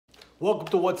Welcome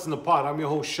to What's in the Pot. I'm your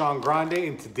host Sean Grande,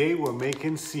 and today we're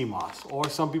making sea moss, or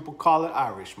some people call it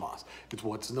Irish moss. It's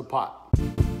What's in the Pot.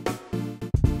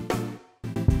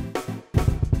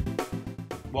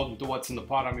 Welcome to What's in the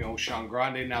Pot. I'm your host Sean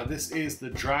Grande. Now this is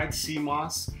the dried sea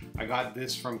moss. I got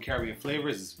this from Caribbean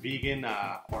Flavors. It's vegan,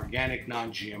 organic,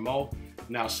 non-GMO.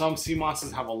 Now some sea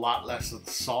mosses have a lot less of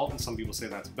the salt, and some people say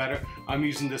that's better. I'm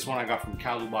using this one I got from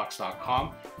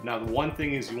calubox.com. Now the one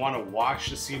thing is you want to wash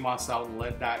the sea moss out and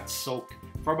let that soak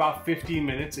for about 15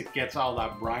 minutes. It gets all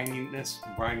that brininess,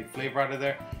 briny flavor out of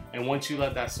there. And once you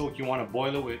let that soak, you want to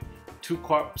boil it with 2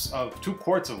 quarts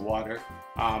of water.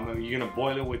 You're gonna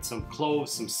boil it with some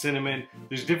cloves, some cinnamon.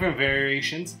 There's different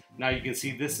variations. Now you can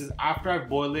see this is after I've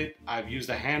boiled it. I've used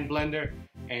a hand blender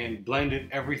and blended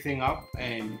everything up,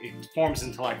 and it forms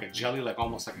into like a jelly, like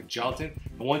almost like a gelatin.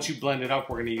 And once you blend it up,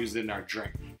 we're gonna use it in our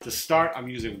drink. To start, I'm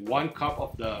using 1 cup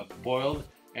of the boiled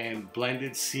and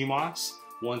blended sea moss.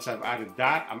 Once I've added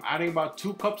that, I'm adding about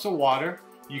 2 cups of water.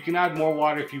 You can add more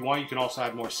water if you want. You can also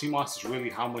add more sea moss. It's really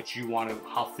how much you want it,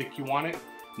 how thick you want it.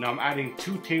 Now I'm adding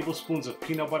 2 tablespoons of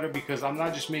peanut butter because I'm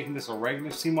not just making this a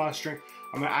regular sea moss drink.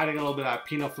 I'm adding a little bit of that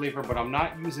peanut flavor, but I'm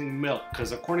not using milk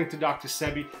because according to Dr.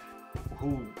 Sebi,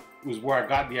 who was where I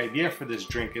got the idea for this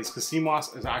drink, is because sea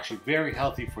moss is actually very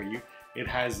healthy for you. It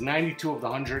has 92 of the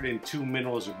 102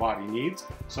 minerals your body needs.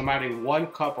 So I'm adding 1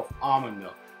 cup of almond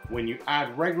milk. When you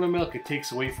add regular milk, it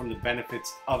takes away from the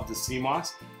benefits of the sea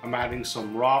moss. I'm adding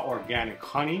some raw organic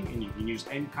honey, and you can use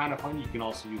any kind of honey. You can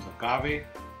also use agave.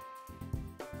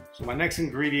 So my next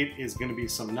ingredient is going to be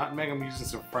some nutmeg. I'm using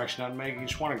some fresh nutmeg. You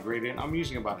just want to grate it in. I'm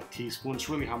using about a teaspoon. It's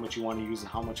really how much you want to use and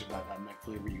how much of that nutmeg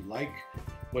flavor you like.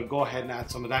 But go ahead and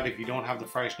add some of that. If you don't have the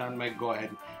fresh nutmeg, go ahead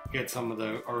and get some of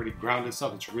the already grounded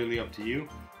stuff. It's really up to you.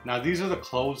 Now these are the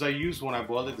cloves I used when I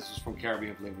boiled it. This is from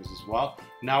Caribbean Flavors as well.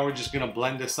 Now we're just going to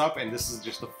blend this up, and this is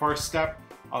just the first step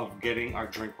of getting our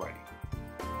drink ready.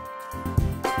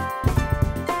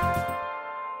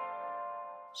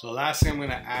 So last thing I'm going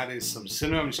to add is some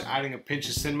cinnamon. I'm just adding a pinch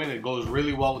of cinnamon. It goes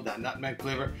really well with that nutmeg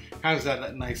flavor. Kind of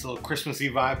that nice little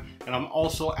Christmassy vibe. And I'm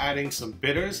also adding some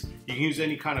bitters. You can use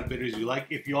any kind of bitters you like.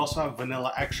 If you also have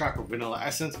vanilla extract or vanilla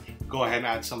essence, go ahead and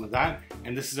add some of that.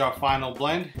 And this is our final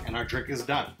blend, and our drink is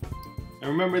done. And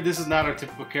remember, this is not our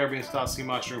typical Caribbean style sea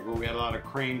moss drink where we add a lot of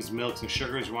creams, milks, and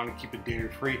sugars. We want to keep it dairy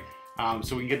free.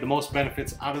 So we can get the most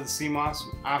benefits out of the sea moss.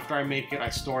 After I make it, I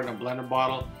store it in a blender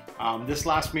bottle. This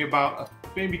lasts me about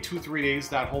maybe 2-3 days.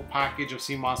 That whole package of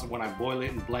sea moss, when I boil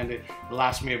it and blend it, it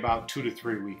lasts me about 2 to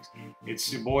 3 weeks.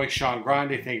 It's your boy Sean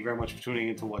Grande. Thank you very much for tuning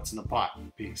into What's in the Pot.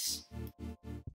 Peace.